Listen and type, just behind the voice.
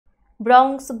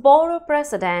Bronx Borough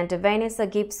President Vanessa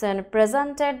Gibson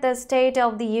presented the State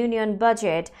of the Union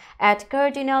budget at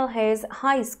Cardinal Hayes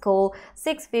High School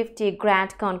 650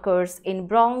 Grant Concourse in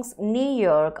Bronx, New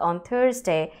York on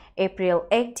Thursday, April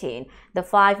 18. The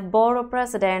five borough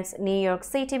presidents, New York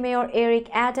City Mayor Eric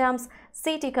Adams,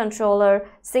 City Controller,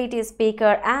 City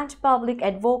Speaker and Public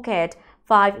Advocate,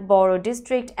 five borough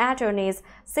district attorneys,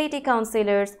 city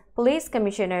councillors, police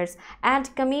commissioners,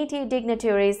 and committee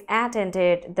dignitaries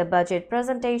attended the budget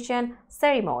presentation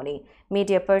ceremony.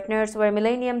 Media partners were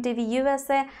Millennium TV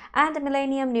USA and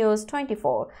Millennium News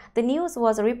 24. The news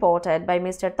was reported by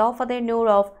Mr. Taufadir Noor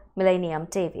of Millennium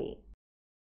TV.